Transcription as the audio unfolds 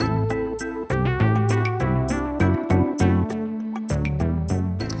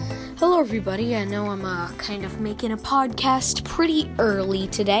everybody. I know I'm kind of making a podcast pretty early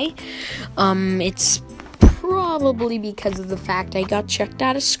today. It's probably because of the fact I got checked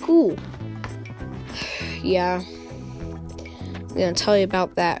out of school. Yeah, I'm gonna tell you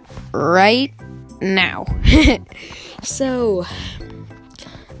about that right now. So,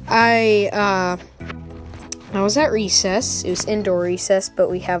 I was at recess. It was indoor recess,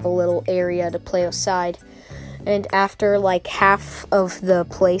 but we have a little area to play outside. And after like half of the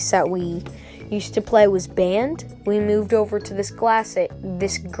place that we used to play was banned, we moved over to this grass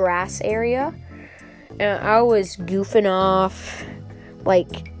area. And I was goofing off,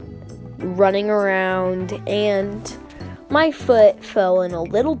 like running around, and my foot fell in a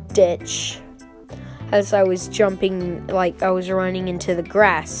little ditch as I was jumping, like I was running into the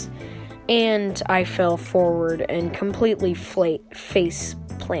grass. And I fell forward and completely face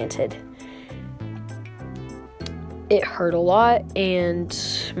planted. It hurt a lot, and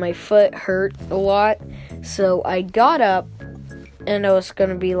my foot hurt a lot, so I got up, and I was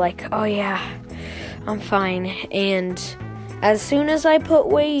gonna be like, oh yeah, I'm fine, and as soon as I put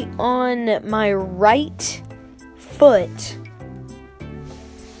weight on my right foot,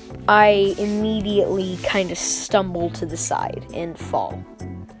 I immediately kind of stumble to the side and fall.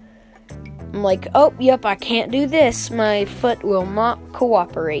 I'm like, oh, yep, I can't do this, my foot will not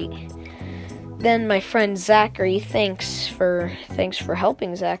cooperate. Then my friend Zachary, thanks for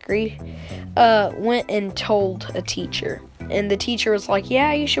helping Zachary, went and told a teacher. And the teacher was like,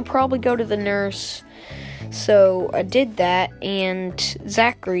 yeah, you should probably go to the nurse. So I did that, and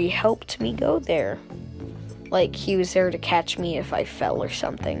Zachary helped me go there. Like, he was there to catch me if I fell or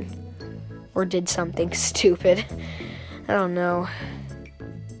something. Or did something stupid. I don't know.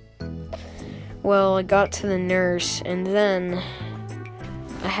 Well, I got to the nurse, and then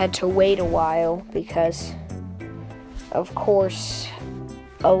I had to wait a while because, of course,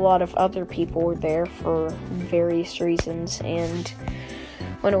 a lot of other people were there for various reasons, and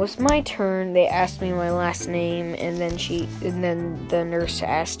when it was my turn, they asked me my last name, and then the nurse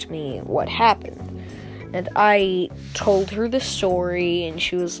asked me what happened, and I told her the story, and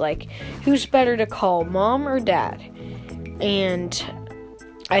she was like, who's better to call, Mom or Dad? And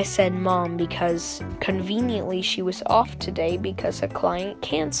I said Mom because conveniently she was off today because a client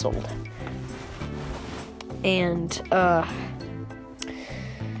canceled. And,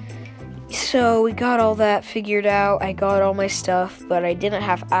 so we got all that figured out. I got all my stuff, but I didn't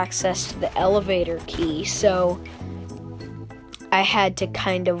have access to the elevator key, so I had to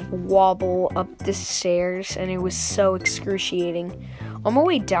kind of wobble up the stairs, and it was so excruciating. On my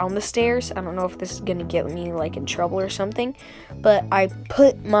way down the stairs, I don't know if this is gonna get me, like, in trouble or something, but I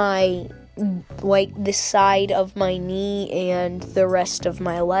put my, like, the side of my knee and the rest of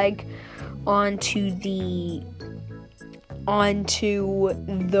my leg onto the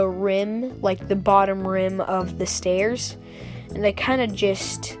rim, like, the bottom rim of the stairs, and I kind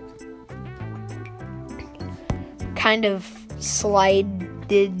of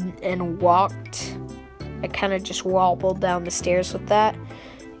slided and walked. I kind of just wobbled down the stairs with that.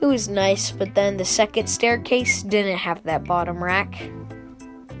 It was nice, but then the second staircase didn't have that bottom rack.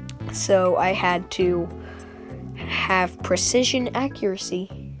 So I had to have precision accuracy.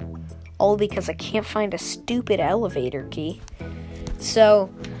 All because I can't find a stupid elevator key. So,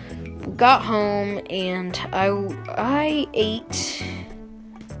 got home and I ate.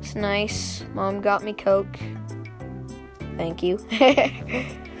 It's nice. Mom got me Coke. Thank you.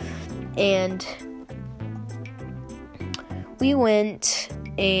 And we went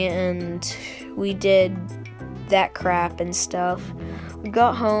and we did that crap and stuff. We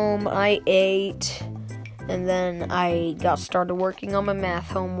got home, I ate, and then I got started working on my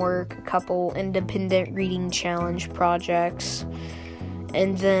math homework, a couple independent reading challenge projects,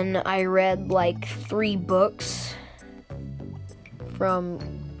 and then I read like 3 books from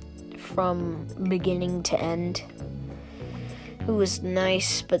beginning to end. It was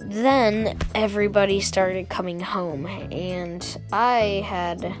nice, but then everybody started coming home, and I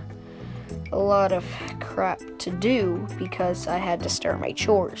had a lot of crap to do because I had to start my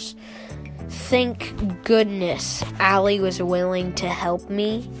chores. Thank goodness Allie was willing to help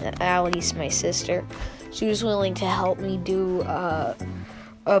me. Allie's my sister. She was willing to help me do a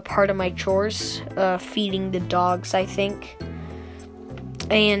part of my chores, feeding the dogs, I think.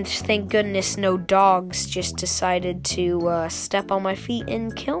 And thank goodness no dogs just decided to step on my feet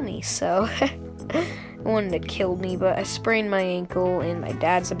and kill me. So, I wanted to kill me, but I sprained my ankle, and my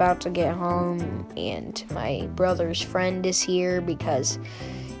dad's about to get home, and my brother's friend is here because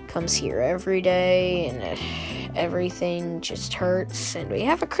he comes here every day, and everything just hurts. And we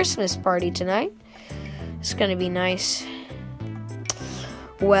have a Christmas party tonight. It's gonna be nice.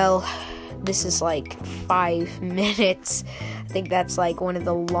 Well, this is like 5 minutes. I think that's like one of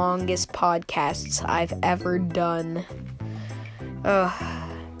the longest podcasts I've ever done.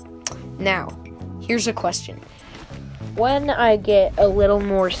 Now, here's a question. When I get a little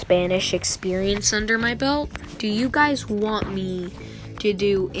more Spanish experience under my belt, do you guys want me to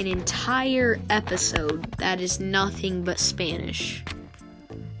do an entire episode that is nothing but Spanish?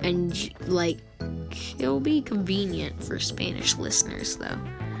 And, like, it'll be convenient for Spanish listeners, though.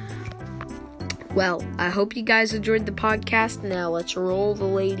 Well, I hope you guys enjoyed the podcast. Now let's roll the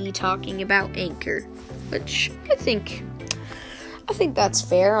lady talking about Anchor, which I think that's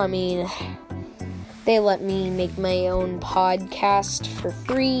fair. I mean, they let me make my own podcast for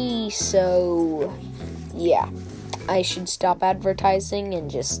free, so yeah, I should stop advertising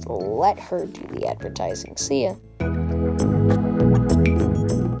and just let her do the advertising. See ya.